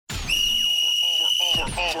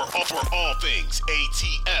For all things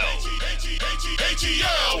ATL.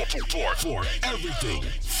 For everything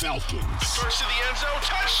Falcons. First to the end zone,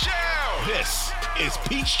 touchdown! This is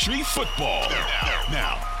Peachtree Football.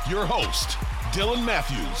 Now, your host, Dylan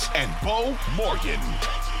Matthews and Bo Morgan.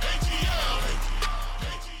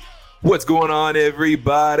 What's going on,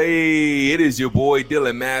 everybody? It is your boy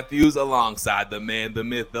Dylan Matthews alongside the man, the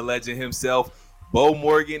myth, the legend himself, Bo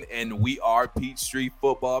Morgan, and we are Peachtree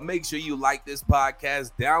Football. Make sure you like this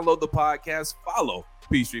podcast, download the podcast, follow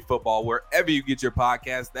Peachtree Football wherever you get your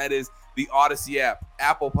podcast. That is the Odyssey app,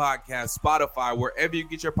 Apple Podcasts, Spotify, wherever you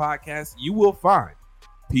get your podcast, you will find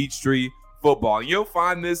Peachtree Football. And you'll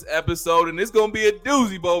find this episode, and it's going to be a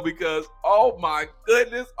doozy, Bo, because, oh my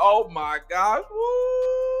goodness, oh my gosh,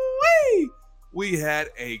 woo-wee! We had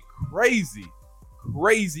a crazy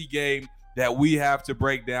game that we have to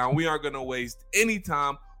break down. We aren't going to waste any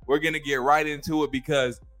time. We're going to get right into it,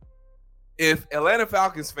 because if Atlanta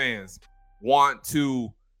Falcons fans want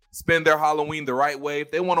to spend their Halloween the right way,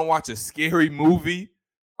 if they want to watch a scary movie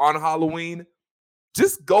on Halloween,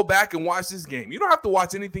 just go back and watch this game. You don't have to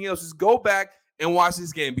watch anything else. Just go back and watch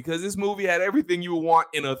this game, because this movie had everything you would want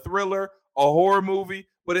in a thriller, a horror movie,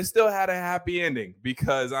 but it still had a happy ending,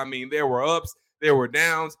 because, I mean, there were ups, there were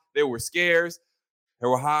downs, there were scares, there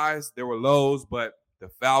were highs, there were lows, but the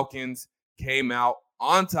Falcons came out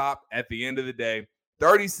on top at the end of the day,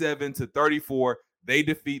 37-34. They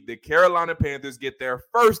defeat the Carolina Panthers, get their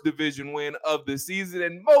first division win of the season,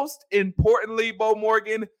 and most importantly, Bo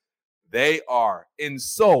Morgan, they are in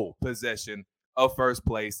sole possession of first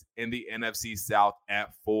place in the NFC South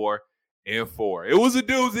at 4-4. It was a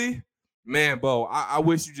doozy. Man, Bo, I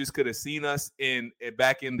wish you just could have seen us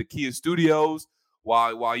back in the Kia studios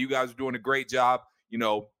while you guys were doing a great job,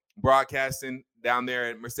 broadcasting down there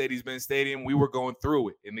at Mercedes-Benz Stadium. We were going through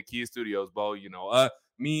it in the Kia studios, Bo.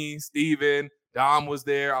 Me, Steven, Dom was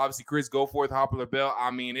there. Obviously, Chris Goforth, Hopper Bell.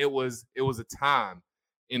 I mean, it was a time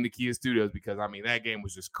in the Kia studios, because, I mean, that game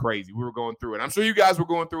was just crazy. We were going through it. I'm sure you guys were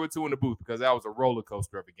going through it, too, in the booth, because that was a roller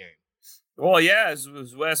coaster of a game. Well, yeah, as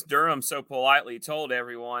Wes Durham so politely told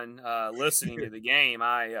everyone listening to the game,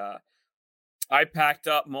 I packed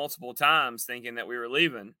up multiple times thinking that we were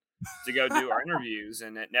leaving to go do our interviews,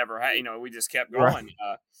 and it never had. We just kept going.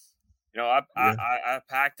 Right. I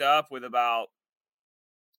packed up with about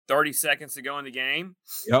 30 seconds to go in the game.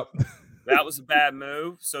 Yep. That was a bad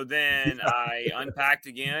move. So then I unpacked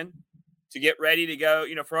again to get ready to go,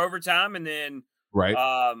 for overtime, and then right.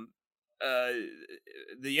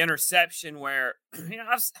 The interception where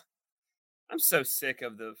I'm so sick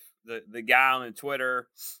of the guy on the Twitter,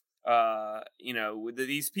 with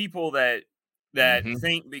these people that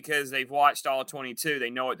think because they've watched all 22,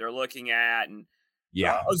 they know what they're looking at, and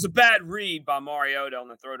it was a bad read by Mariota on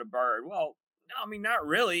the throw to Bird. Well, no, I mean, not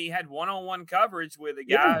really. He had one-on-one coverage with a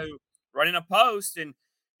guy who running a post, and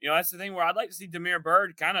that's the thing where I'd like to see Damiere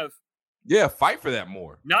Byrd kind of fight for that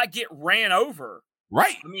more, not get ran over.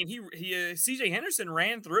 Right. I mean, he C.J. Henderson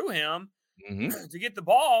ran through him to get the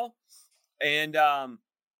ball, and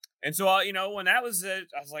so when that was it,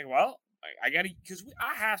 I was like, well, I got to, because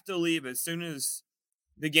I have to leave as soon as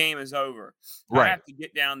the game is over. Right. I have to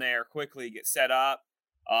get down there quickly, get set up.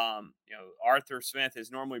 Arthur Smith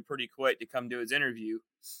is normally pretty quick to come do his interview.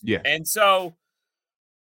 Yeah. And so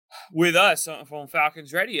with us on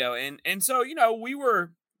Falcons Radio, and so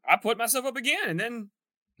I put myself up again, and then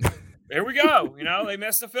there we go. They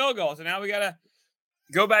missed the field goal, so now we got to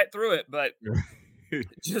go back through it. But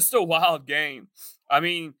just a wild game. I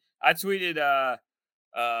mean, I tweeted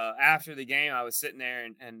after the game, I was sitting there,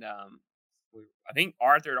 and I think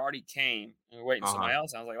Arthur had already came, and we were waiting for somebody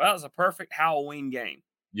else. I was like, well, that was a perfect Halloween game.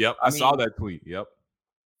 Yep, I saw that tweet. Yep.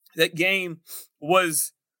 That game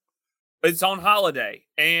it's on holiday,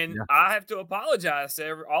 and I have to apologize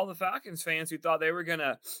to all the Falcons fans who thought they were going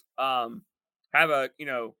to have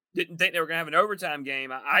didn't think they were going to have an overtime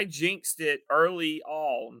game. I jinxed it early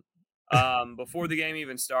on before the game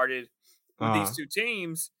even started with these two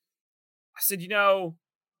teams. I said,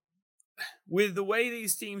 with the way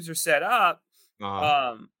these teams are set up,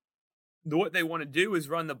 what they want to do is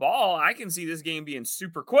run the ball. I can see this game being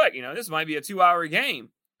super quick. This might be a 2-hour game.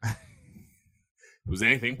 It was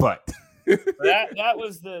anything but. that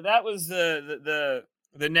was the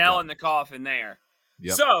nail in the coffin there.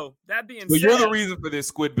 Yep. So that being said, you're the reason for this,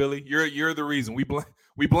 Squid Billy. You're the reason. We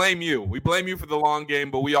blame you. We blame you for the long game,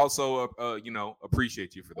 but we also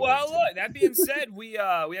appreciate you for the. Well, look. That being said, we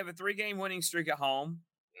have a 3-game winning streak at home.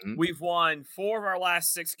 Mm-hmm. We've won 4 of our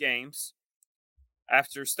last 6 games.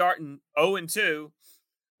 After starting 0-2,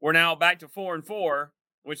 we're now back to 4-4,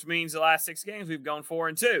 which means the last 6 games we've gone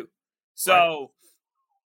 4-2. So,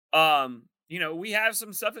 we have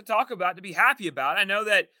some stuff to talk about, to be happy about. I know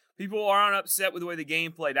that people aren't upset with the way the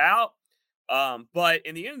game played out. But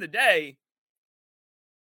in the end of the day,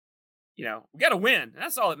 we got to win.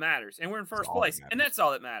 That's all that matters. And we're in first place. And that's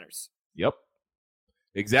all that matters. Yep.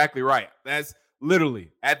 Exactly right. That's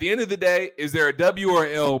literally, at the end of the day, is there a W or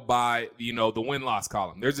L by, the win-loss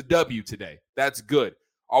column? There's a W today. That's good.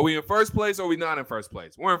 Are we in first place or are we not in first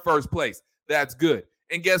place? We're in first place. That's good.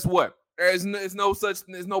 And guess what? There's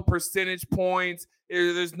no percentage points.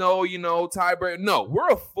 There's no, tiebreaker. No, we're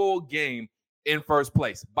a full game in first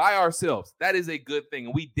place by ourselves. That is a good thing.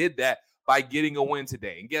 And we did that by getting a win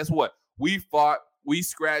today. And guess what? We fought, we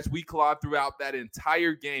scratched, we clawed throughout that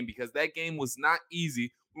entire game because that game was not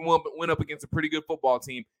easy. We went up against a pretty good football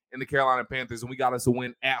team in the Carolina Panthers, and we got us a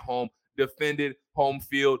win at home, defended home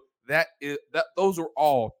field. Those are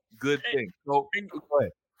all good things. So go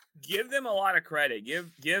ahead. Give them a lot of credit.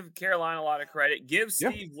 Give Carolina a lot of credit. Give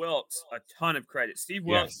Steve Wilks a ton of credit. Steve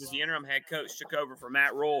Wilks is the interim head coach, took over for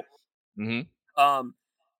Matt Rule. Mm-hmm.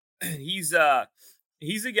 He's a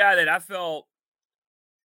guy that I felt.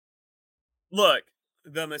 Look,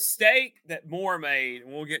 the mistake that Moore made,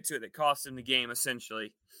 and we'll get to it, that cost him the game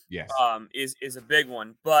essentially. Yes. Is a big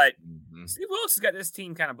one. But Mm-hmm. Steve Wilks has got this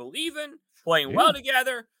team kind of believing, playing well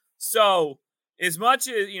together. So as much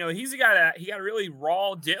as he's a guy that he got a really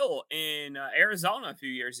raw deal in Arizona a few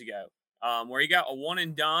years ago, where he got a one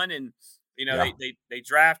and done, and they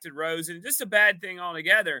drafted Rose, and just a bad thing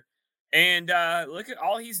altogether. And look at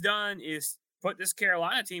all he's done is put this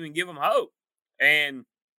Carolina team and give them hope. And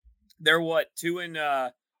they're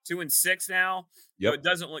 2-6 now. Yep. So it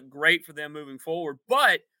doesn't look great for them moving forward,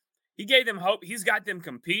 but he gave them hope. He's got them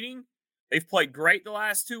competing. They've played great the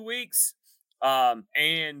last 2 weeks.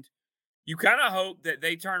 And you kind of hope that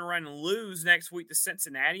they turn around and lose next week to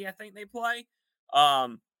Cincinnati. I think they play.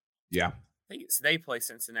 Yeah. I think they play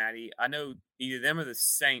Cincinnati. I know either them or the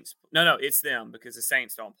Saints. No, it's them because the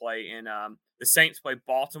Saints don't play. And the Saints play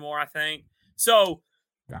Baltimore, I think. So,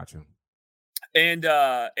 gotcha. And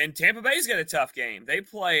Tampa Bay's got a tough game. They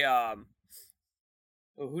play.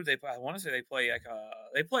 Who do they play? I want to say they play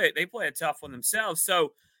they play a tough one themselves.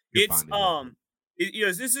 So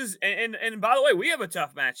this is and by the way, we have a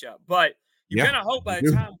tough matchup. But you kind of hope by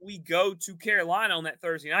the time we go to Carolina on that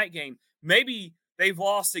Thursday night game, maybe they've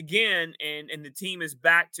lost again, and the team is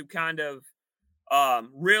back to kind of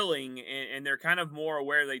reeling, and they're kind of more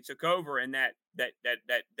aware they took over, and that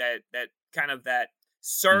kind of that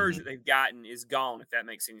surge that they've gotten is gone, if that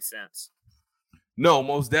makes any sense. No,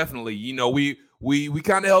 most definitely. We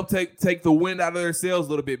kind of helped take the wind out of their sails a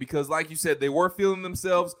little bit because, like you said, they were feeling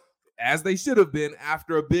themselves as they should have been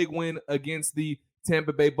after a big win against the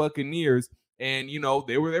Tampa Bay Buccaneers. And,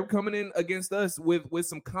 they were coming in against us with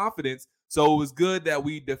some confidence. So it was good that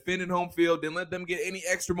we defended home field, didn't let them get any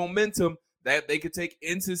extra momentum that they could take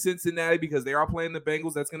into Cincinnati because they are playing the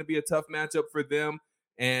Bengals. That's going to be a tough matchup for them.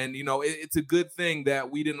 And, it's a good thing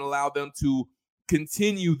that we didn't allow them to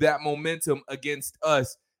continue that momentum against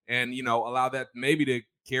us and, allow that maybe to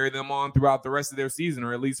carry them on throughout the rest of their season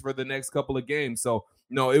or at least for the next couple of games. So,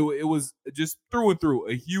 it was just through and through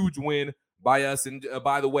a huge win by us. And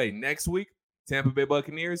by the way, next week, Tampa Bay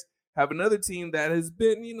Buccaneers have another team that has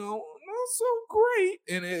been, not so great.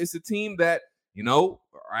 And it's a team that, are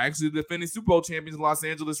actually the defending Super Bowl champions, Los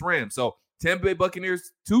Angeles Rams. So Tampa Bay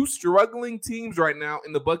Buccaneers, two struggling teams right now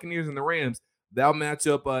in the Buccaneers and the Rams. That'll match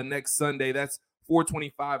up next Sunday. That's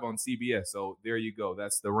 4:25 on CBS. So there you go.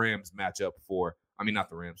 That's the Rams matchup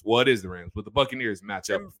not the Rams. Well, it is the Rams, but the Buccaneers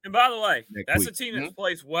matchup. And by the way, that's week. A team that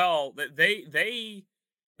plays well. That they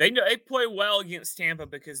know they play well against Tampa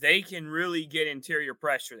because they can really get interior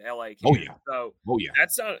pressure. The LA can. Oh yeah. So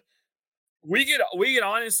that's we could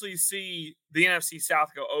honestly see the NFC South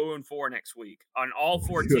go 0-4 next week on all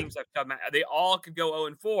four teams I've talked about. They all could go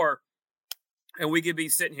 0-4, and we could be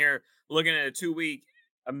sitting here looking at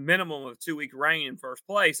a minimum of 2 week reign in first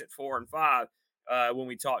place at 4-5 when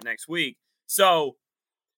we talk next week. So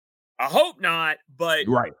I hope not, but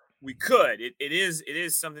we could. It is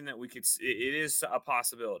something that we could. It is a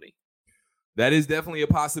possibility. That is definitely a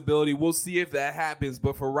possibility. We'll see if that happens.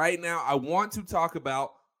 But for right now, I want to talk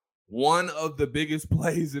about one of the biggest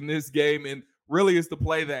plays in this game, and really it's the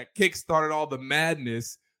play that kickstarted all the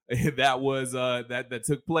madness that was that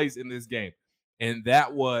took place in this game, and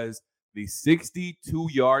that was the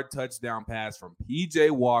 62-yard touchdown pass from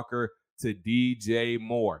P.J. Walker to DJ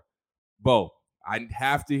Moore. Bo, I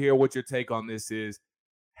have to hear what your take on this is.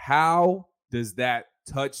 How does that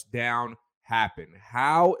touchdown happen?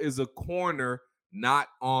 How is a corner not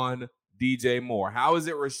on DJ Moore? How is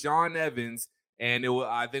it Rashaan Evans? And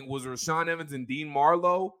I think was Rashaan Evans and Dean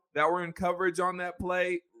Marlowe that were in coverage on that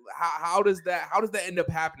play. how does that end up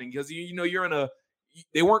happening? Because you're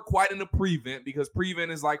they weren't quite in a prevent, because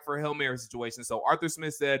prevent is like for a Hail Mary situation. So Arthur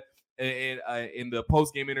Smith said in the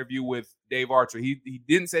post-game interview with Dave Archer, he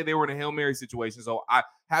didn't say they were in a Hail Mary situation. So I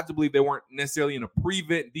have to believe they weren't necessarily in a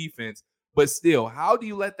prevent defense, but still, how do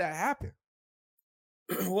you let that happen?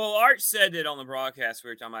 Well, Art said it on the broadcast we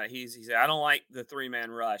were talking about. He said, I don't like the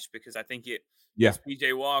 3-man rush because I think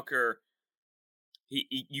PJ Walker,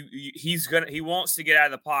 he wants to get out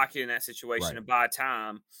of the pocket in that situation and buy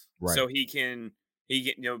time, so he can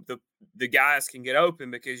the guys can get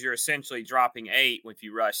open, because you're essentially dropping 8 if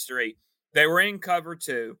you rush 3. They were in cover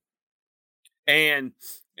 2, and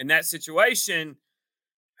in that situation,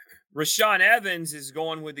 Rashaan Evans is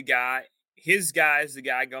going with the guy. His guy is the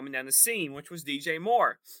guy coming down the seam, which was DJ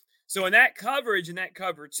Moore. So in that coverage, in that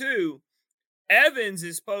cover 2, Evans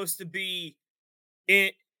is supposed to be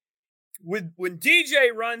in. When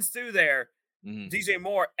DJ runs through there, DJ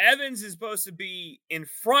Moore, Evans is supposed to be in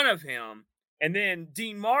front of him. And then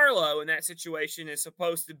Dean Marlowe in that situation is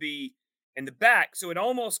supposed to be in the back. So it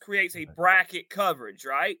almost creates a bracket coverage,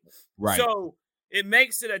 right? Right. So it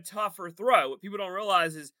makes it a tougher throw. What people don't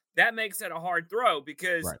realize is that makes it a hard throw,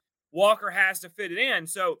 because Walker has to fit it in.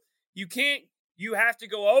 So you have to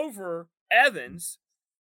go over Evans.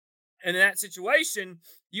 And in that situation,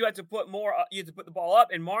 you have to put the ball up,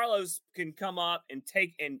 and Marlowe's can come up and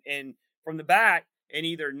take and from the back and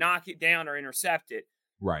either knock it down or intercept it.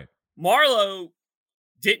 Right. Marlowe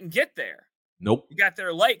didn't get there. Nope. He got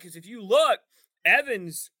there late, because if you look,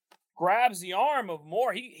 Evans grabs the arm of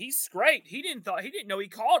Moore. He scraped. He didn't know he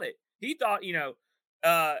called it. He thought,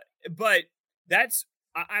 but that's,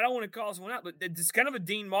 I don't want to call someone out, but it's kind of a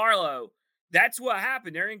Dean Marlowe. That's what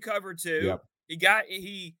happened. They're in cover 2. Yep.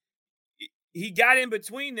 He got in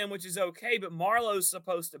between them, which is okay, but Marlowe's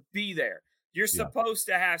supposed to be there. You're supposed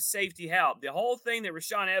to have safety help. The whole thing that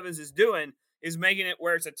Rashaan Evans is doing is making it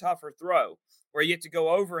where it's a tougher throw, where you have to go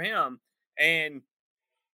over him and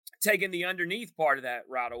taking the underneath part of that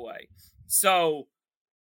right away. So,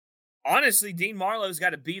 honestly, Dean Marlowe's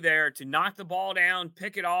got to be there to knock the ball down,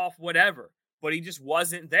 pick it off, whatever. But he just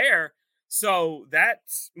wasn't there. So,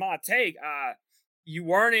 that's my take. You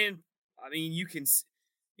weren't in – I mean, you can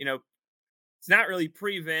 – it's not really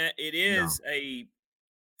prevent. It is a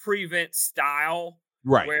prevent style,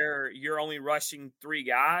 where you're only rushing 3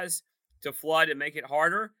 guys to flood and make it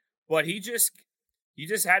harder. But he just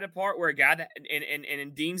had a part where a guy that, and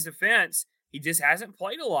in Dean's defense, he just hasn't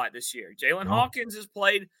played a lot this year. Jalen Hawkins has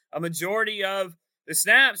played a majority of the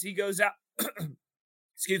snaps. He goes out,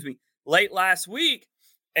 late last week,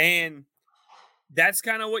 and that's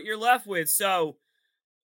kind of what you're left with. So,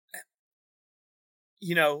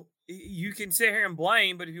 you can sit here and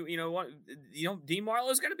blame, but if Dean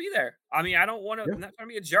Marlowe's got to be there. I mean, I'm not trying to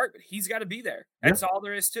be a jerk, but he's got to be there. That's all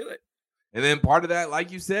there is to it. And then part of that, like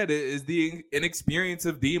you said, is the inexperience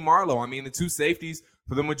of Dean Marlowe. I mean, the 2 safeties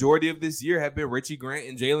for the majority of this year have been Richie Grant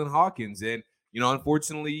and Jalen Hawkins. And,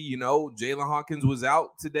 unfortunately, Jalen Hawkins was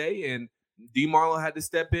out today, and Dean Marlowe had to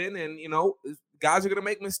step in. And, guys are going to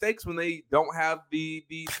make mistakes when they don't have the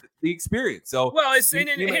experience. So, well, here's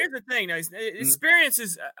the thing. Experience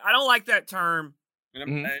is, I don't like that term. And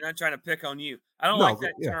I'm not trying to pick on you. I don't like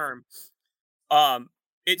that term.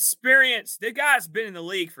 Experience, the guy's been in the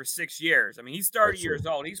league for 6 years. I mean, he's 30 years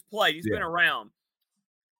old. He's played. He's been around.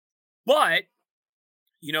 But,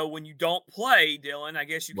 when you don't play, Dylan, I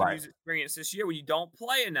guess you can use experience this year. When you don't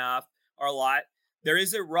play enough or a lot, there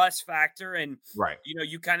is a rust factor. And,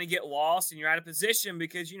 you kind of get lost and you're out of position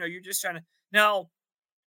because, you're just trying to. Now,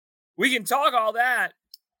 we can talk all that,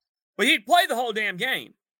 but he'd play the whole damn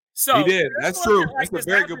game. So he did. That's true. That's a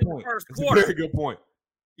very good point. That's a very good point.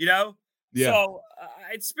 Yeah. So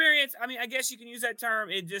experience, I mean, I guess you can use that term.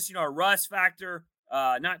 It just, a rust factor,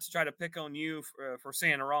 not to try to pick on you for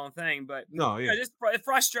saying the wrong thing, but just a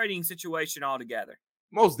frustrating situation altogether.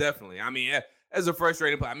 Most definitely. I mean, as a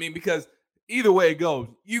frustrating play, I mean, because either way it goes,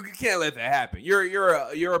 you can't let that happen. You're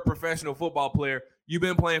a professional football player. You've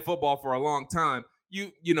been playing football for a long time.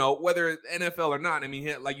 Whether NFL or not, I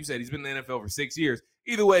mean, like you said, he's been in the NFL for 6 years.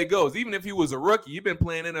 Either way it goes, even if he was a rookie, you've been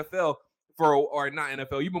playing NFL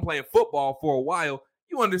you've been playing football for a while.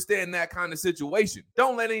 You understand that kind of situation.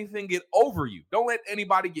 Don't let anything get over you. Don't let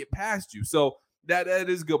anybody get past you. So that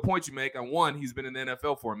is a good point you make. On one, he's been in the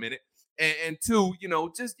NFL for a minute. And two, you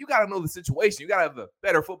got to know the situation. You got to have a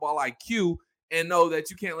better football IQ and know that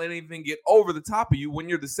you can't let anything get over the top of you when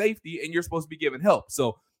you're the safety and you're supposed to be giving help.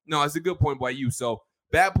 So, no, it's a good point by you. So,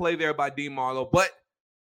 bad play there by Dean Marlowe. But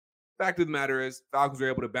fact of the matter is, Falcons were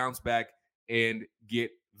able to bounce back and get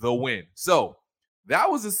the win. So, that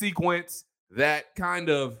was a sequence that kind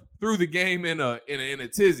of threw the game in a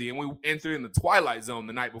tizzy, and we entered in the twilight zone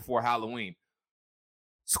the night before Halloween.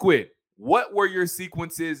 Squid, what were your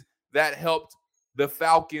sequences that helped the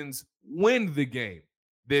Falcons win the game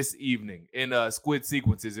this evening in Squid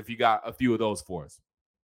sequences, if you got a few of those for us?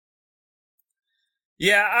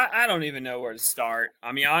 Yeah, I don't even know where to start.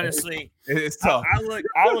 I mean, honestly, It's tough. I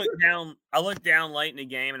look down late in the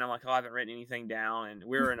game, and I'm like, oh, I haven't written anything down, and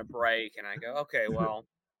we were in a break, and I go, okay, well,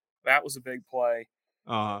 that was a big play.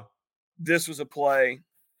 Uh-huh. This was a play.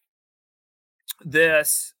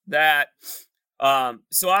 This, that.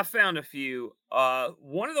 So I found a few.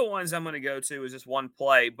 One of the ones I'm going to go to is just one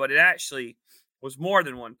play, but it actually was more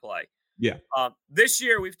than one play. Yeah. This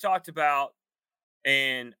year we've talked about,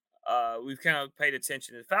 and we've kind of paid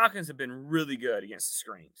attention. The Falcons have been really good against the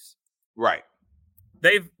screens. Right.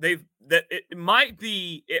 It might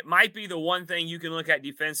be the one thing you can look at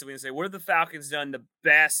defensively and say, what have the Falcons done the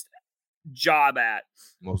best job at?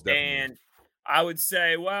 Most definitely. And I would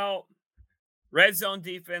say, well, red zone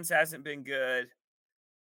defense hasn't been good.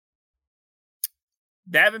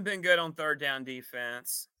 They haven't been good on third down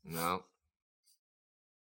defense. No.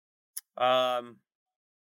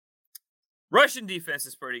 Russian defense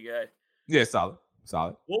is pretty good. Yeah, solid.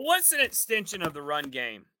 Well, what's an extension of the run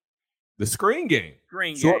game? The screen game.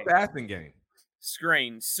 Short passing game.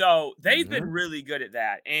 Screen. So they've been really good at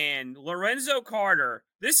that. And Lorenzo Carter,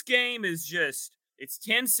 this game is just, it's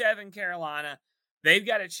 10-7 Carolina. They've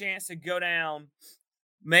got a chance to go down,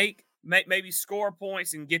 maybe score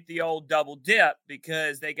points and get the old double dip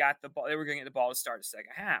because they got the ball. They were going to get the ball to start the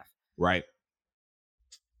second half. Right.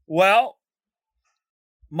 Well,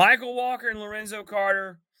 Michael Walker and Lorenzo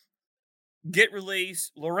Carter get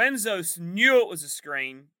released. Lorenzo knew it was a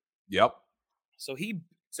screen. Yep. So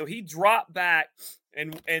he dropped back,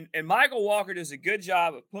 and Michael Walker does a good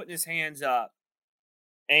job of putting his hands up.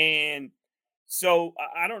 And so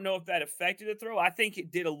I don't know if that affected the throw. I think it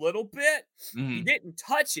did a little bit. Mm-hmm. He didn't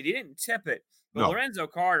touch it. He didn't tip it. But Lorenzo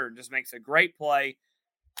Carter just makes a great play,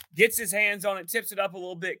 gets his hands on it, tips it up a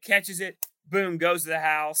little bit, catches it, boom, goes to the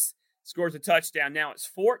house, scores a touchdown. Now it's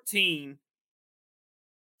 14-10.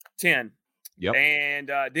 Yep. And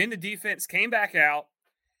then the defense came back out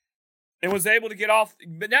and was able to get off,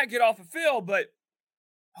 but not get off the field, but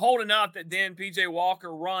hold enough that then P.J.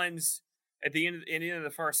 Walker runs at the end of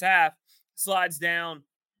the first half, slides down,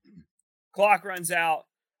 clock runs out,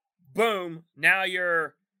 boom. Now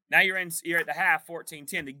you're at the half,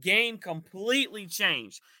 14-10. The game completely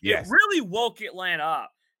changed. Yes. It really woke Atlanta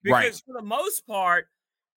up because for the most part,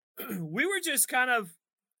 we were just kind of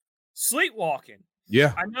sleepwalking.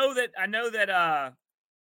 Yeah. I know that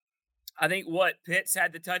I think Pitts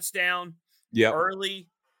had the touchdown early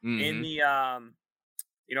in the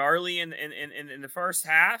early in the first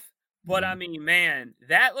half. But I mean, man,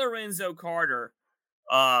 that Lorenzo Carter,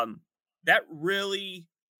 that really,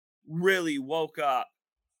 really woke up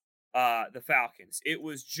the Falcons. It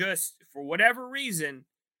was just, for whatever reason,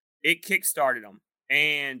 it kickstarted them.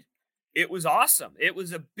 And it was awesome. It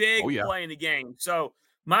was a big play in the game. So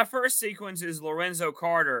my first sequence is Lorenzo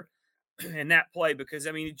Carter in that play because,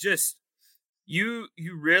 I mean, it just, you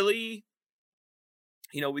really,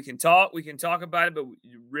 we can talk about it, but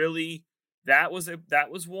really, that was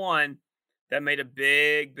one that made a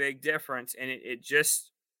big, big difference. And it just,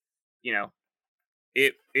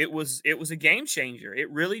 it was a game changer. It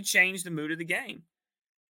really changed the mood of the game.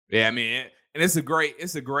 Yeah, I mean, and it's a great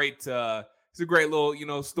little,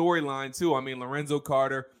 storyline too. I mean, Lorenzo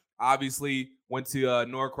Carter obviously went to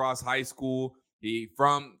Norcross High School. He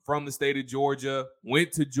from the state of Georgia,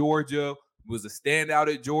 went to Georgia, was a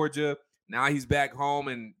standout at Georgia. Now he's back home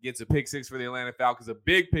and gets a pick six for the Atlanta Falcons, a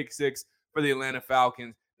big pick six for the Atlanta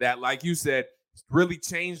Falcons that, like you said, really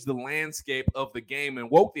changed the landscape of the game and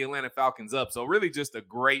woke the Atlanta Falcons up. So really just a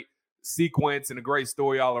great sequence and a great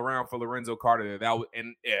story all around for Lorenzo Carter. That was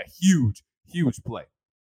a huge, huge play.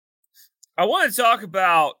 I want to talk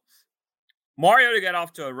about Mariota got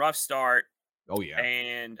off to a rough start. Oh, yeah.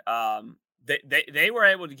 And they were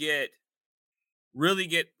able to really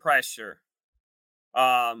get pressure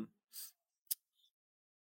on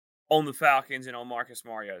the Falcons and on Marcus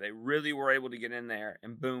Mariota. They really were able to get in there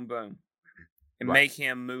and boom, boom, and make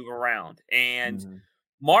him move around. And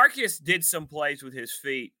Marcus did some plays with his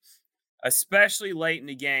feet, especially late in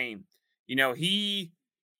the game.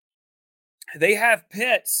 They have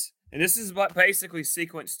Pitts, and this is basically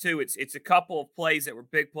sequence 2. It's a couple of plays that were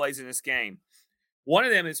big plays in this game. One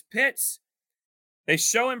of them is Pitts. They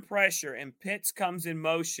show him pressure, and Pitts comes in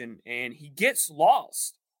motion, and he gets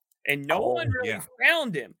lost, and no one really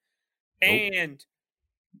found him. Nope. And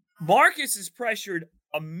Marcus is pressured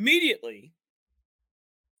immediately,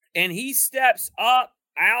 And he steps up,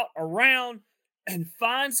 out, around, and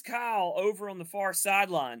finds Kyle over on the far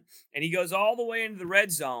sideline. And he goes all the way into the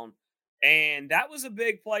red zone. And that was a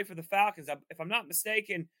big play for the Falcons. If I'm not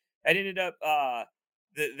mistaken, it ended up I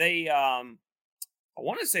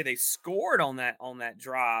want to say they scored on that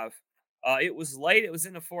drive. It was late. It was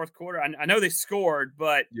in the fourth quarter. I know they scored,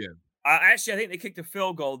 but I think they kicked a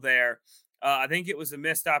field goal there. I think it was a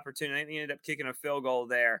missed opportunity. I think they ended up kicking a field goal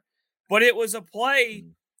there. But it was a play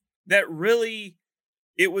that really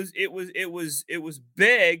it was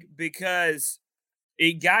big because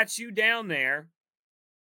it got you down there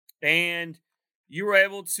and you were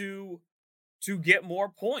able to get more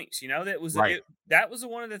points. You know, that was that was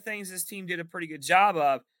one of the things this team did a pretty good job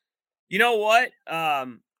of. You know what?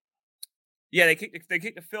 They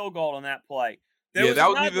kicked a field goal on that play. That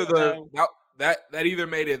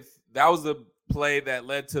was the play that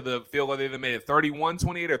led to the field goal. They either made it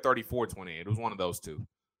 31-28 or 34-28. It was one of those two.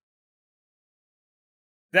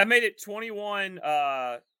 That made it 21.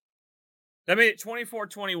 That made it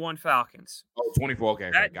 24-21 Falcons. Oh, 24. Okay.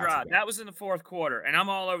 That drive. That was in the fourth quarter. And I'm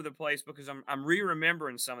all over the place because I'm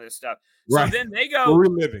re-remembering some of this stuff. Right. So then they go. We're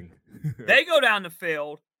reliving. They go down the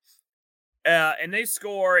field and they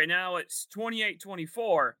score, and now it's 28-24.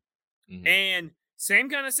 Mm-hmm. And same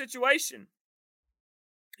kind of situation.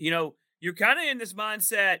 You know, you're kind of in this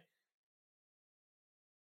mindset.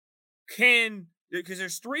 Because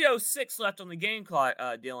there's 3:06 left on the game clock,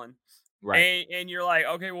 Dylan. Right. And you're like,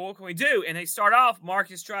 okay, well, what can we do? And they start off,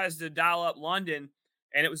 Marcus tries to dial up London,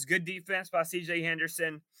 and it was good defense by C.J.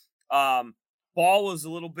 Henderson. Ball was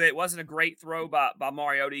wasn't a great throw by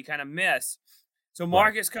Mariota. He kind of missed. So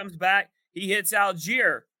Marcus comes back. He hits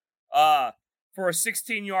Algier for a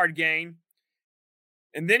 16-yard gain.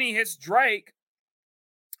 And then he hits Drake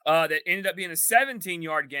that ended up being a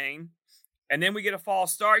 17-yard gain. And then we get a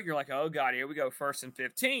false start. You're like, oh, God, here we go, 1st and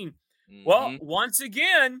 15. Mm-hmm. Well, once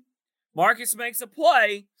again, Marcus makes a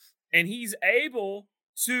play, and he's able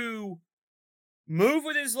to move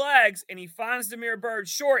with his legs, and he finds Damiere Byrd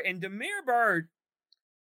short. And Damiere Byrd,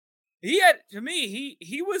 he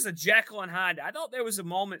was a Jekyll and Hyde. I thought there was a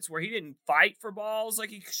moments where he didn't fight for balls like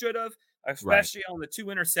he should have, especially on the 2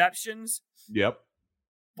 interceptions. Yep.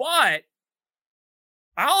 But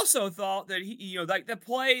I also thought that he, like the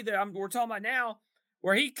play that we're talking about now,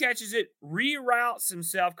 where he catches it, reroutes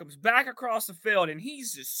himself, comes back across the field, and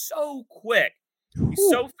he's just so quick. He's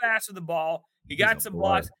so fast with the ball. He got some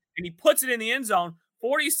blocks, and he puts it in the end zone.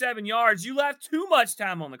 47 yards. You left too much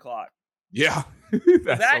time on the clock. Yeah,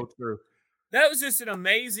 that's so true. That was just an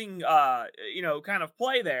amazing, kind of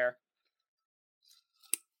play there.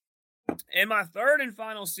 And my third and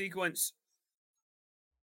final sequence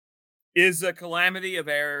is a calamity of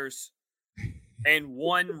errors and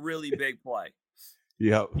one really big play.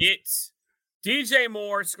 Yep. It's DJ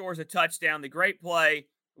Moore scores a touchdown. The great play.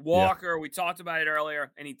 Walker, we talked about it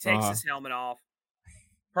earlier, and he takes his helmet off.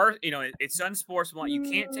 It's unsportsmanlike. You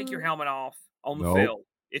can't take your helmet off on the field.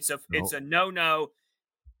 It's a no-no.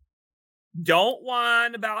 Don't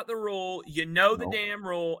whine about the rule. You know the damn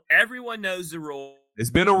rule. Everyone knows the rule. It's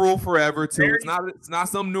been a rule forever, too. It's not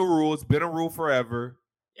some new rule. It's been a rule forever.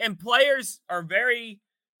 And players are very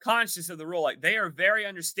conscious of the rule. Like, they are very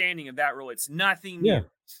understanding of that rule. It's nothing new.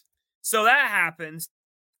 So that happens.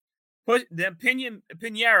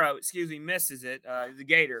 Pinheiro, misses it.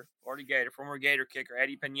 The former Gator kicker,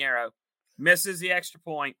 Eddie Pinheiro, misses the extra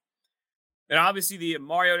point. And obviously the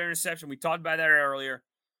Mariota interception, we talked about that earlier.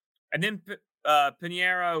 And then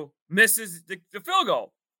Pinheiro misses the field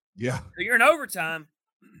goal. Yeah. So you're in overtime.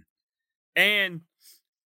 And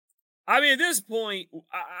I mean, at this point,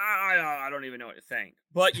 I don't even know what to think.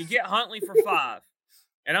 But you get Huntley for 5.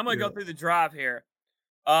 And I'm going to go through the drive here.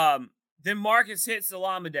 Then Marcus hits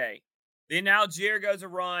Olamide. Then Algier goes a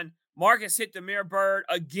run. Marcus hit Damiere Byrd.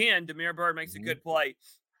 Again, Damiere Byrd makes a good play.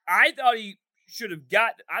 I thought he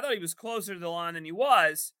was closer to the line than he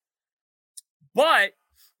was. But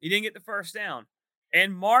he didn't get the first down.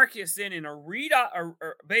 And Marcus then in a read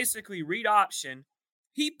option,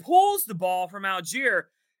 he pulls the ball from Algier.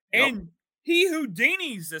 And he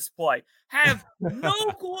Houdinis this play. Have no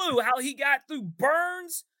clue how he got through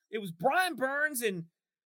Burns. It was Brian Burns and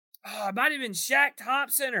it might have been Shaq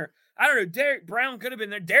Thompson, or I don't know, Derek Brown could have been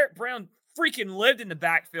there. Derek Brown freaking lived in the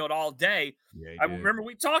backfield all day. Yeah, I remember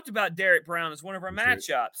we talked about Derek Brown as one of our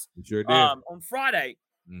matchups. Sure did. On Friday.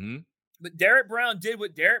 Mm-hmm. But Derek Brown did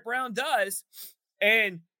what Derek Brown does,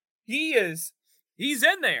 and he's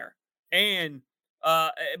in there. And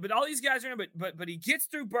but all these guys are in, but he gets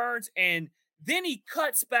through Burns, and then he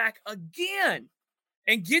cuts back again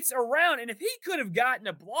and gets around. And if he could have gotten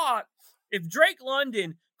a block, if Drake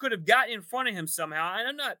London could have gotten in front of him somehow, and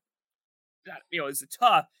I'm not, it's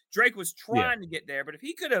tough. Drake was trying to get there, but if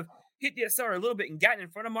he could have hit the accelerator a little bit and gotten in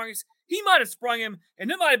front of Marcus, he might have sprung him, and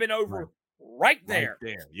it might have been over right there.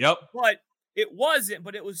 Yep. But it wasn't,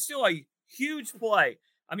 but it was still a huge play.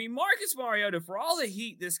 I mean, Marcus Mariota, for all the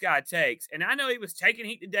heat this guy takes, and I know he was taking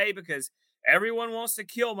heat today because everyone wants to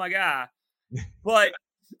kill my guy, but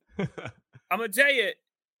I'm going to tell you,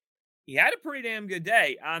 he had a pretty damn good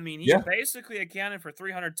day. I mean, he basically accounted for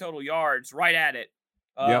 300 total yards, right at it.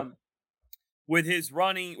 With his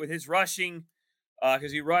rushing,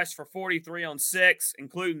 because he rushed for 43 on 6,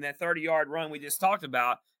 including that 30-yard run we just talked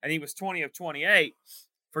about, and he was 20 of 28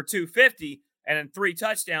 for 250 and then 3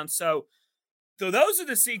 touchdowns. So those are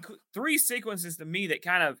the 3 sequences to me that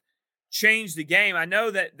kind of changed the game. I know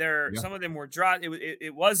that some of them were dry.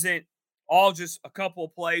 It wasn't all just a couple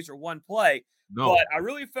of plays or one play. No. But I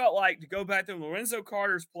really felt like, to go back to Lorenzo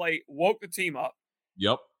Carter's play, woke the team up.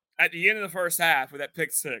 Yep. At the end of the first half with that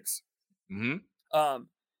pick 6. Mm-hmm.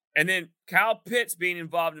 And then Kyle Pitts being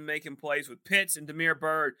involved in making plays with Pitts and Damiere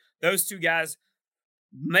Byrd, those 2 guys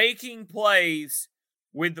making plays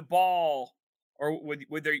with the ball or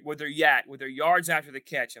with their yards after the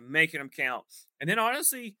catch and making them count. And then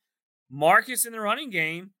honestly, Marcus in the running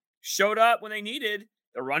game showed up when they needed.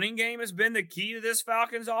 The running game has been the key to this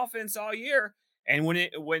Falcons offense all year. And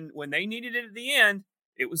when they needed it at the end,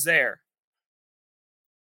 it was there.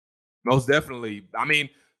 Most definitely. I mean,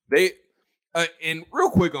 and real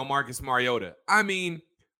quick on Marcus Mariota. I mean,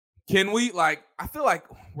 can we, I feel like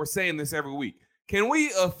we're saying this every week. Can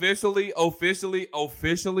we officially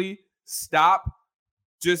stop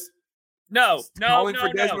just calling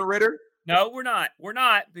for Desmond Ridder? No, we're not. We're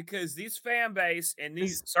not, because these fan base and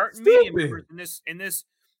these certain media members in this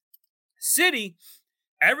city,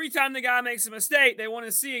 every time the guy makes a mistake, they want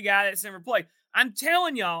to see a guy that's never played. I'm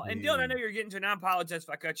telling y'all, and Dylan, I know you're getting to, and I apologize if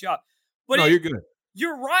I cut you off. But no, you're good.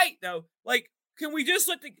 You're right, though. Can we just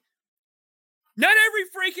not every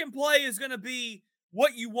freaking play is going to be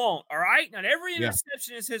what you want, all right? Not every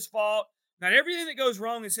interception is his fault. Not everything that goes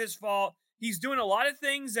wrong is his fault. He's doing a lot of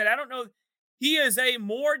things that I don't know. He is a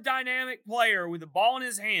more dynamic player with the ball in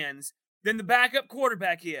his hands than the backup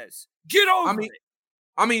quarterback is. Get over it.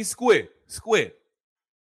 I mean, Squid.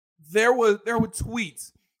 There were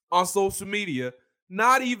tweets on social media,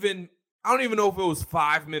 I don't even know if it was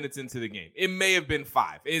 5 minutes into the game. It may have been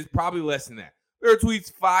 5. It's probably less than that. There are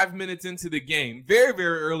tweets 5 minutes into the game, very,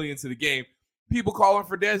 very early into the game, people calling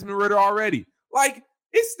for Desmond Ridder already.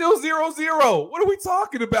 It's still 0-0. What are we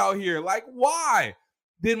talking about here? Why?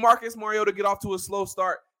 Did Marcus Mariota get off to a slow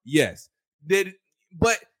start? Yes.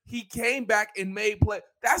 But he came back and made play.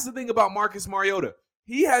 That's the thing about Marcus Mariota.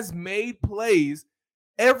 He has made plays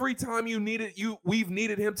every time we've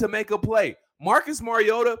needed him to make a play. Marcus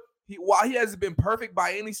Mariota, while he hasn't been perfect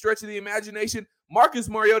by any stretch of the imagination, Marcus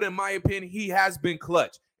Mariota, in my opinion, he has been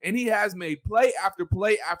clutch. And he has made play after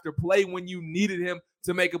play after play when you needed him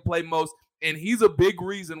to make a play most. And he's a big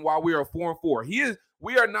reason why we are 4-4.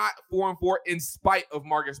 We are not 4-4 in spite of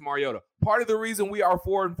Marcus Mariota. Part of the reason we are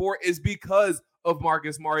 4-4 is because of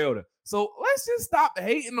Marcus Mariota. So let's just stop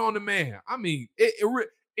hating on the man. I mean,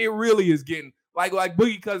 it really is getting, like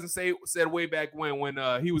Boogie Cousins said way back when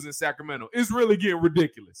he was in Sacramento. It's really getting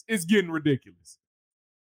ridiculous. It's getting ridiculous.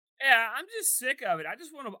 Yeah, I'm just sick of it. I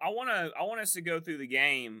want us to go through the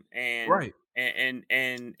game and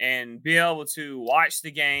and be able to watch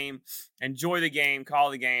the game, enjoy the game,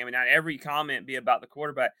 call the game, and not every comment be about the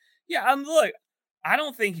quarterback. Yeah, look, I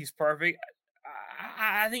don't think he's perfect.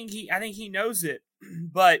 I think he knows it.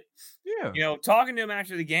 But talking to him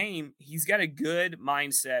after the game, he's got a good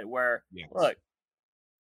mindset where look,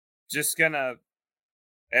 just gonna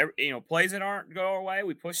plays that aren't go our way,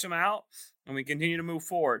 we push them out and we continue to move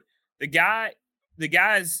forward. The guy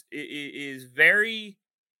is very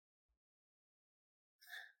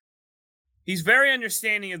he's very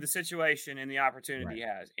understanding of the situation and the opportunity he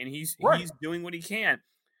has, and he's doing what he can.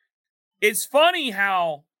 It's funny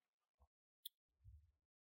how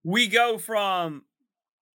we go from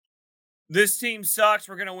this team sucks,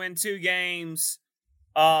 we're going to win 2 games,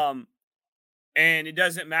 and it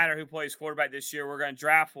doesn't matter who plays quarterback this year, we're going to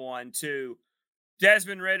draft one, to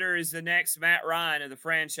Desmond Ridder is the next Matt Ryan of the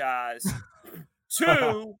franchise.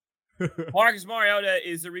 2, Marcus Mariota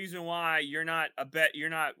is the reason why you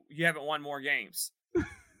haven't won more games.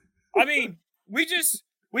 I mean, we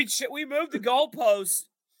moved the goalposts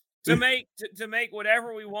to make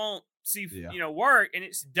whatever we want work, and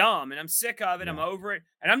it's dumb, and I'm sick of it. I'm over it,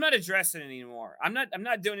 and I'm not addressing it anymore. I'm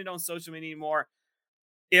not doing it on social media anymore.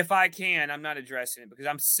 If I can, I'm not addressing it because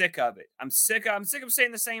I'm sick of it. I'm sick of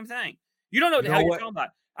saying the same thing. You don't know what the hell you're talking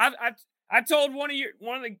about. I told one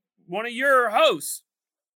of your hosts,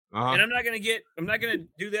 and I'm not gonna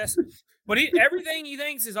do this, but everything he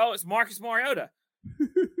thinks is it's Marcus Mariota.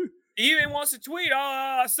 He even wants to tweet,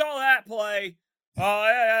 I saw that play.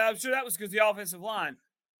 I'm sure that was because the offensive line.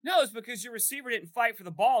 No, it's because your receiver didn't fight for the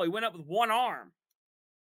ball. He went up with one arm.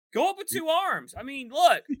 Go up with two arms. I mean,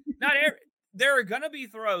 look, there are going to be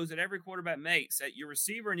throws that every quarterback makes that your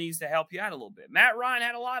receiver needs to help you out a little bit. Matt Ryan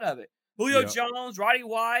had a lot of it. Julio Jones, Roddy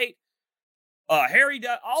White, Harry,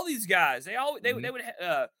 all these guys, they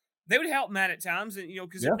would help Matt at times, and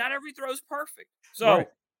because not every throw is perfect. So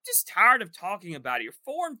just tired of talking about it. You're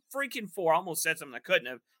 4-4. I almost said something I couldn't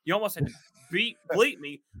have. You almost had to bleep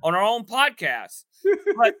me on our own podcast.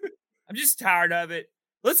 But I'm just tired of it.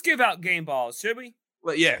 Let's give out game balls, should we?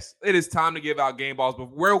 Well, yes, it is time to give out game balls. But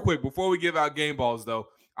real quick, before we give out game balls, though,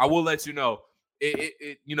 I will let you know,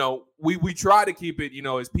 we try to keep it,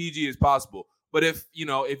 as PG as possible. But if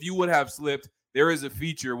you would have slipped, there is a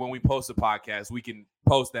feature when we post a podcast, we can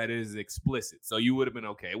post that it is explicit. So you would have been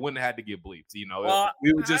okay. It wouldn't have had to get bleeped.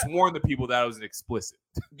 We would just warn the people that it was explicit.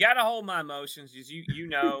 Got to hold my emotions, because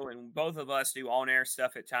and both of us do on-air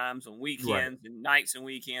stuff at times on weekends and nights and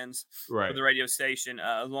weekends for the radio station,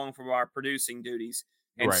 along from our producing duties.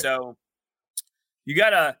 And so you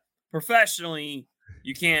got to professionally,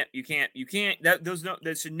 you can't,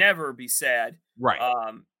 that should never be said. Right.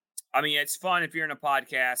 I mean, it's fun if you're in a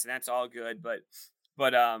podcast, and that's all good, but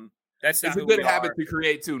that's not. It's a good habit to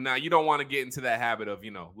create too. Now, you don't want to get into that habit of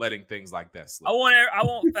letting things like that slip. I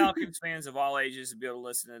want Falcons fans of all ages to be able to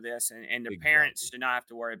listen to this, and their parents should not have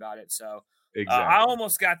to worry about it. So I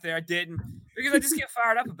almost got there, I didn't, because I just get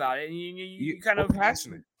fired up about it, and you kind of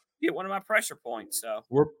passionate. Get one of my pressure points. So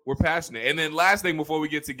we're passionate. And then last thing before we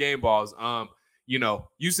get to game balls,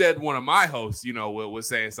 you said one of my hosts, was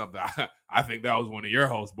saying something. I think that was one of your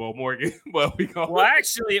hosts, Bo Morgan. But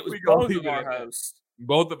actually, it was both of our hosts.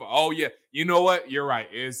 Both of oh yeah, you know what? You're right.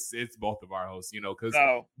 It's both of our hosts. Because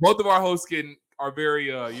both of our hosts are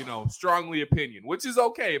very strongly opinion, which is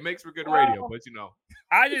okay. It makes for good radio. But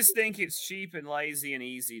I just think it's cheap and lazy and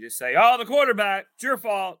easy to say, "Oh, the quarterback, it's your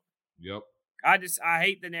fault." Yep. I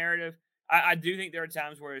hate the narrative. I do think there are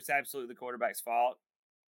times where it's absolutely the quarterback's fault.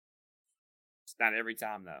 It's not every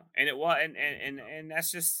time though, and it was, and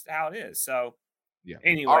that's just how it is. So, yeah.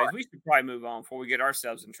 Anyways, we should probably move on before we get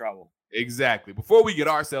ourselves in trouble. Exactly. Before we get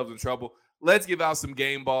ourselves in trouble, let's give out some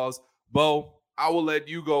game balls. Bo, I will let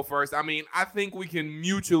you go first. I mean, I think we can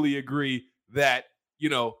mutually agree that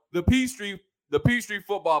the Peachtree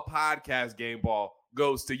Football Podcast game ball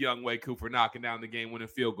goes to Young Wei Koo for knocking down the game-winning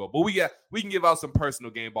field goal. But we can give out some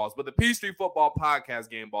personal game balls. But the Peachtree Football Podcast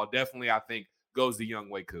game ball definitely, I think, goes to Young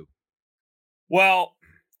Wei Koo. Well,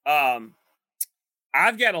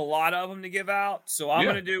 I've got a lot of them to give out, so I'm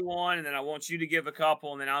going to do one, and then I want you to give a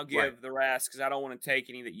couple, and then I'll give the rest, because I don't want to take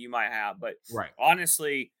any that you might have. But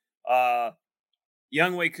honestly,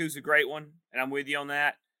 Young Wei Koo's a great one, and I'm with you on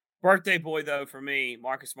that. Birthday boy, though, for me,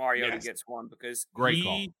 Marcus Mariota gets one, because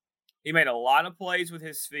he made a lot of plays with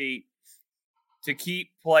his feet to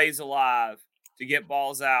keep plays alive, to get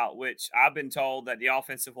balls out, which I've been told that the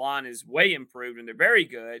offensive line is way improved, and they're very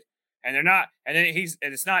good. And they're not, and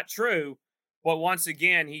it's not true. But once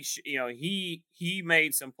again, he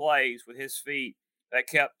made some plays with his feet that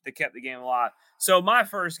kept the game alive. So my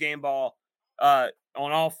first game ball on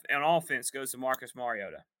offense goes to Marcus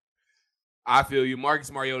Mariota. I feel you.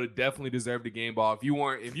 Marcus Mariota definitely deserved the game ball. If you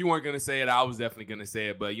weren't gonna say it, I was definitely gonna say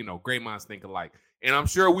it. But great minds think alike, and I'm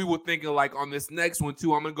sure we will think alike on this next one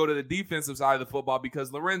too. I'm gonna go to the defensive side of the football,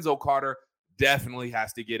 because Lorenzo Carter definitely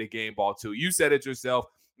has to get a game ball too. You said it yourself.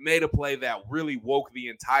 Made a play that really woke the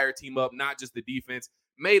entire team up, not just the defense.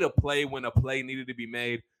 Made a play when a play needed to be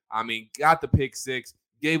made. I mean, got the pick six,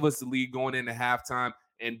 gave us the lead going into halftime,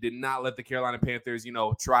 and did not let the Carolina Panthers,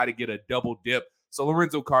 try to get a double dip. So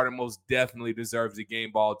Lorenzo Carter most definitely deserves a game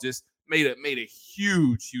ball. Just made a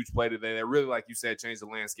huge play today that really, like you said, changed the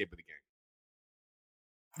landscape of the game.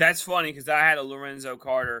 That's funny, because I had a Lorenzo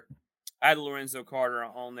Carter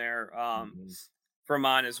on there for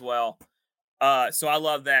mine as well. So I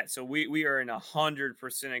love that. So we are in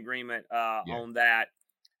 100% agreement on that.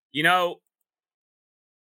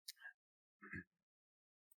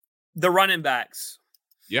 The running backs.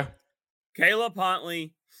 Yeah. Caleb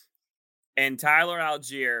Huntley and Tyler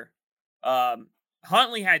Algier.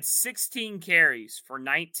 Huntley had 16 carries for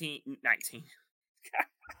 19.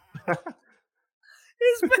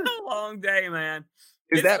 It's been a long day, man.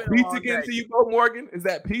 Is that pizza getting to you, Bo Morgan? Is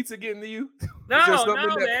that pizza getting to you? No,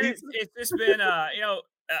 man. It's just been,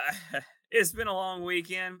 it's been a long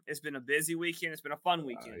weekend. It's been a busy weekend. It's been a fun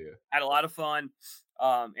weekend. Had a lot of fun.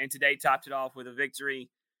 And today topped it off with a victory.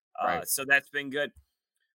 Right. So that's been good.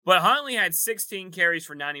 But Huntley had 16 carries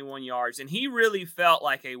for 91 yards, and he really felt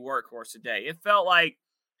like a workhorse today. It felt like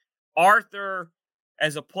Arthur,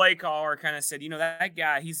 as a play caller, kind of said, that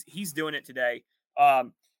guy, he's doing it today.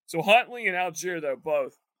 So Huntley and Algier, though,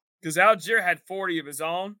 both. Because Algier had 40 of his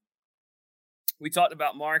own. We talked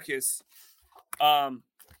about Marcus.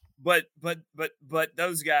 But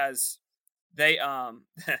those guys, they tell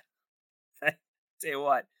you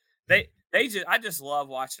what, I just love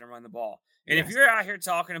watching them run the ball. And if you're out here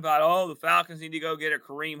talking about, the Falcons need to go get a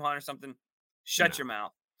Kareem Hunt or something, shut your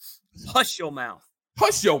mouth. Hush your mouth.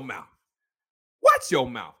 Hush your mouth. Watch your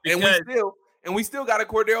mouth. Because, and we still got a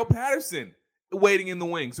Cordell Patterson waiting in the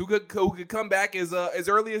wings who could come back as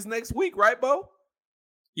early as next week, right, Bo?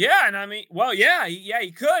 Yeah, and I mean,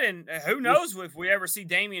 he could, and who knows if we ever see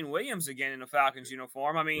Damian Williams again in a Falcons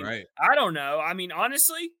uniform. I mean, I don't know. I mean,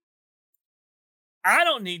 honestly, I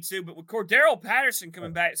don't need to, but with Cordell Patterson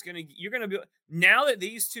coming back, you're gonna be, now that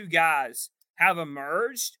these two guys have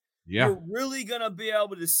emerged, you're really gonna be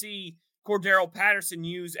able to see Cordell Patterson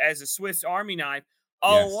used as a Swiss Army knife,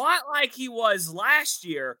 a lot like he was last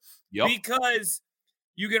year, because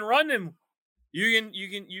you can run him, you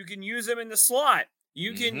can use him in the slot.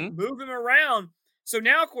 You can move him around. So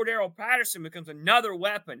now Cordell Patterson becomes another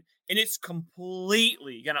weapon, and it's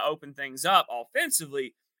completely going to open things up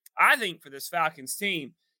offensively, I think, for this Falcons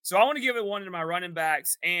team. So I want to give it one to my running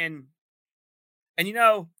backs. And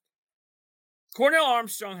Cornell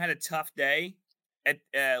Armstrong had a tough day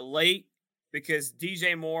at late because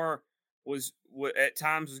DJ Moore was at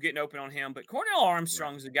times was getting open on him. But Cornell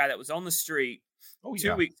Armstrong is a guy that was on the street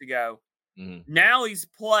 2 weeks ago. Now he's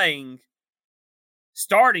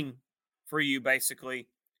starting for you, basically.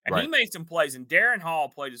 And he made some plays, and Darren Hall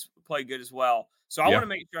played good as well. So I want to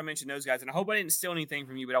make sure I mention those guys. And I hope I didn't steal anything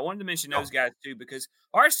from you, but I wanted to mention those guys too, because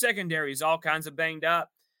our secondary is all kinds of banged up,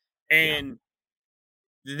 and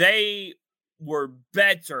they were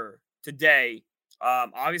better today.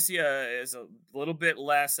 Obviously, is a little bit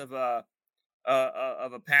less of a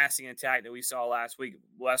passing attack that we saw last week.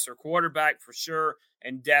 Lesser quarterback for sure,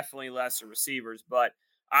 and definitely lesser receivers. But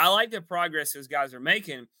I like the progress those guys are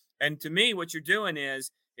making. And to me, what you're doing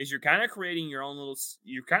is you're kind of creating your own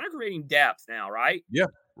you're kind of creating depth now, right? Yeah,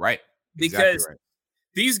 right. Because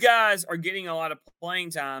these guys are getting a lot of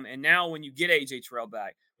playing time. And now when you get AJ Terrell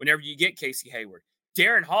back, whenever you get Casey Hayward,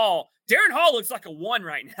 Darren Hall looks like a 1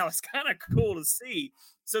 right now. It's kind of cool to see.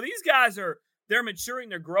 So these guys they're maturing.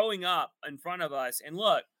 They're growing up in front of us. And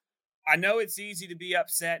look, I know it's easy to be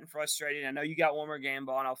upset and frustrated. I know you got one more game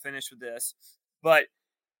ball, and I'll finish with this. But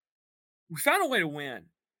we found a way to win.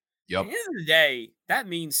 At the end of the day, that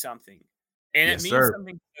means something. And it means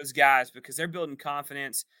something to those guys because they're building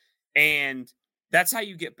confidence, and that's how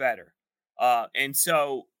you get better. And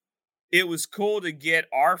so it was cool to get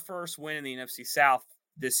our first win in the NFC South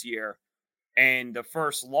this year and the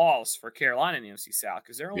first loss for Carolina in the NFC South,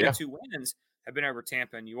 because their only 2 wins have been over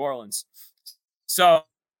Tampa and New Orleans. So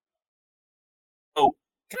kind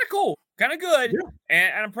of cool, kind of good. Yeah.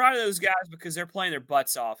 And I'm proud of those guys because they're playing their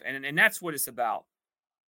butts off, and that's what it's about.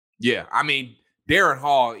 Yeah, I mean, Darren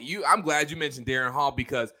Hall, I'm glad you mentioned Darren Hall,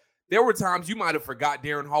 because there were times you might have forgot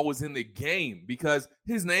Darren Hall was in the game because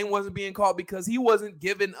his name wasn't being called because he wasn't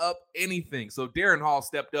giving up anything. So Darren Hall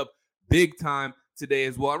stepped up big time today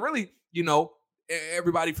as well. And really,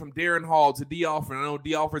 everybody from Darren Hall to D. Alford. I know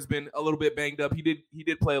D. Alford's been a little bit banged up. He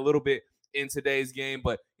did play a little bit in today's game,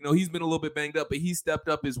 but he's been a little bit banged up, but he stepped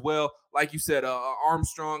up as well. Like you said,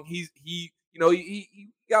 Armstrong, he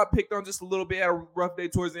got picked on just a little bit, had a rough day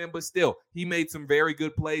towards the end, but still, he made some very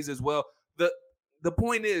good plays as well. The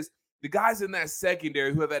point is, the guys in that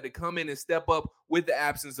secondary who have had to come in and step up with the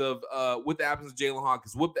absence of Jalen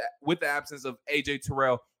Hawkins, with the absence of AJ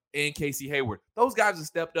Terrell and Casey Hayward, those guys have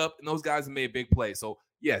stepped up and those guys have made big plays. So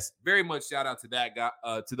yes, very much shout out to that guy,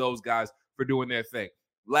 to those guys for doing their thing.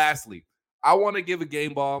 Lastly, I want to give a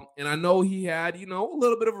game ball, and I know he had a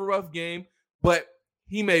little bit of a rough game, but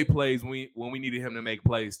he made plays when we needed him to make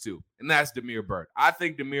plays too, and that's Damiere Byrd. I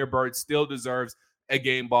think Damiere Byrd still deserves a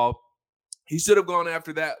game ball. He should have gone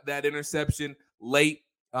after that interception late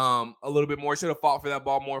a little bit more. Should have fought for that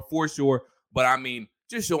ball more for sure. But I mean,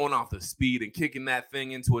 just showing off the speed and kicking that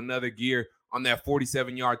thing into another gear on that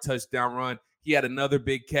 47-yard touchdown run. He had another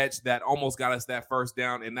big catch that almost got us that first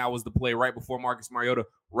down, and that was the play right before Marcus Mariota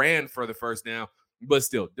ran for the first down. But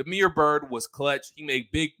still, Damiere Byrd was clutch. He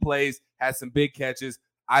made big plays, had some big catches.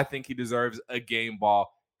 I think he deserves a game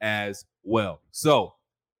ball as well. So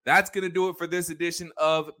that's going to do it for this edition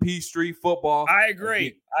of Peachtree Football. I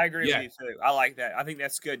agree. With you too. I like that. I think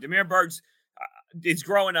that's good. Damiere Byrd's it's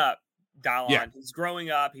growing up, Dylon. Yeah. He's growing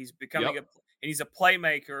up. He's becoming he's a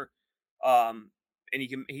playmaker. And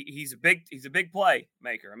he's a big play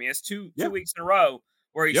maker. I mean, it's two weeks in a row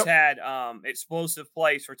where he's had explosive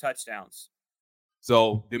plays for touchdowns.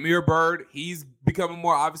 So Damiere Byrd, he's becoming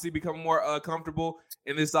more comfortable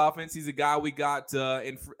in this offense. He's a guy we got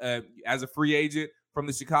as a free agent from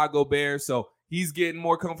the Chicago Bears. So he's getting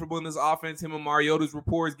more comfortable in this offense. Him and Mariota's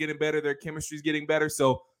rapport is getting better. Their chemistry is getting better.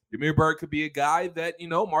 So Damiere Byrd could be a guy that,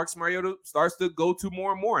 Marcus Mariota starts to go to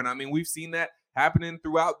more and more. And I mean, we've seen that happening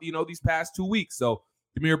throughout, these past 2 weeks. So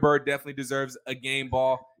Damiere Byrd definitely deserves a game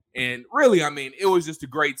ball. And really, I mean, it was just a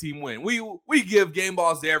great team win. We give game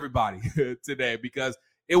balls to everybody today because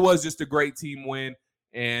it was just a great team win.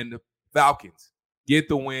 And Falcons get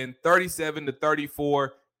the win 37-34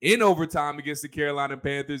 in overtime against the Carolina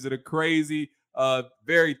Panthers in a crazy,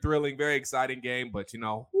 very thrilling, very exciting game. But,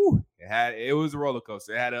 it was a roller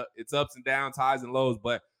coaster. It had its ups and downs, highs and lows.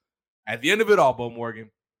 But at the end of it all, Bo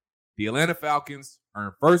Morgan, the Atlanta Falcons are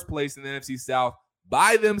in first place in the NFC South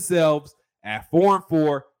by themselves at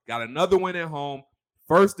 4-4. Got another win at home,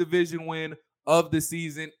 first division win of the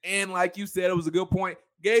season. And like you said, it was a good point,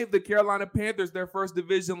 gave the Carolina Panthers their first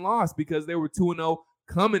division loss because they were 2-0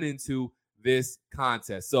 coming into this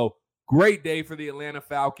contest. So great day for the Atlanta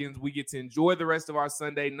Falcons. We get to enjoy the rest of our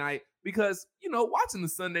Sunday night because, watching the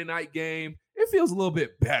Sunday night game, it feels a little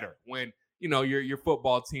bit better when, your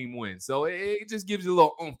football team wins. So it just gives you a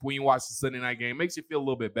little oomph when you watch the Sunday night game. Makes you feel a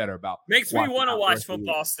little bit better about. Makes me want to watch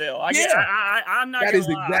football still. I'm not. That is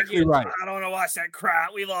exactly right. I don't want to watch that crap.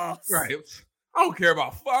 We lost. Right. I don't care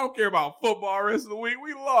about football the rest of the week.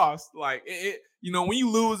 We lost. Like when you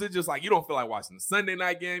lose, it's just like you don't feel like watching the Sunday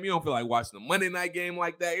night game. You don't feel like watching the Monday night game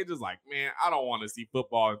like that. It's just like, man, I don't want to see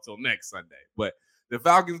football until next Sunday. But the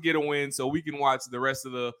Falcons get a win, so we can watch the rest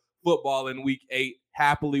of the football in Week 8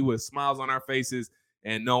 happily with smiles on our faces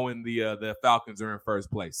and knowing the Falcons are in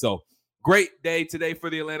first place. So great day today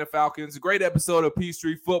for the Atlanta Falcons. Great episode of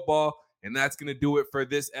Peachtree Football, and that's going to do it for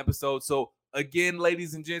this episode. So again,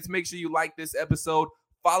 ladies and gents, make sure you like this episode.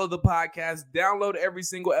 Follow the podcast. Download every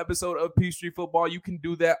single episode of Peachtree Football. You can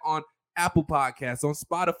do that on Apple Podcasts, on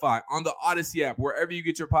Spotify, on the Odyssey app, wherever you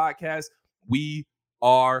get your podcasts. We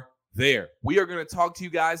are there. We are going to talk to you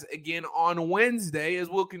guys again on Wednesday as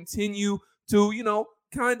we'll continue to,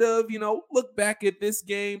 look back at this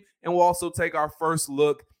game. And we'll also take our first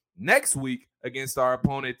look next week against our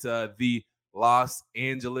opponent, the Los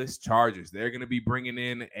Angeles Chargers. They're going to be bringing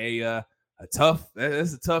in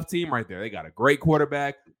that's a tough team right there. They got a great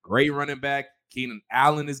quarterback, great running back. Keenan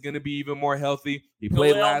Allen is going to be even more healthy. He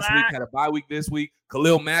played last week, had a bye week this week.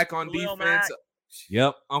 Khalil Mack on defense.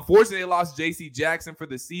 Yep. Unfortunately, they lost J.C. Jackson for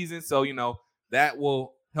the season, so that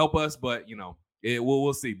will help us. But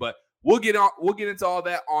we'll see. But we'll get into all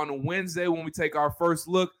that on Wednesday when we take our first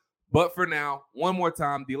look. But for now, one more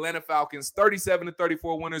time, the Atlanta Falcons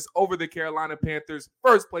 37-34 winners over the Carolina Panthers,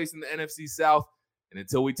 first place in the NFC South. And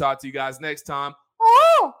until we talk to you guys next time,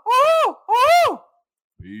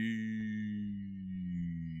 peace.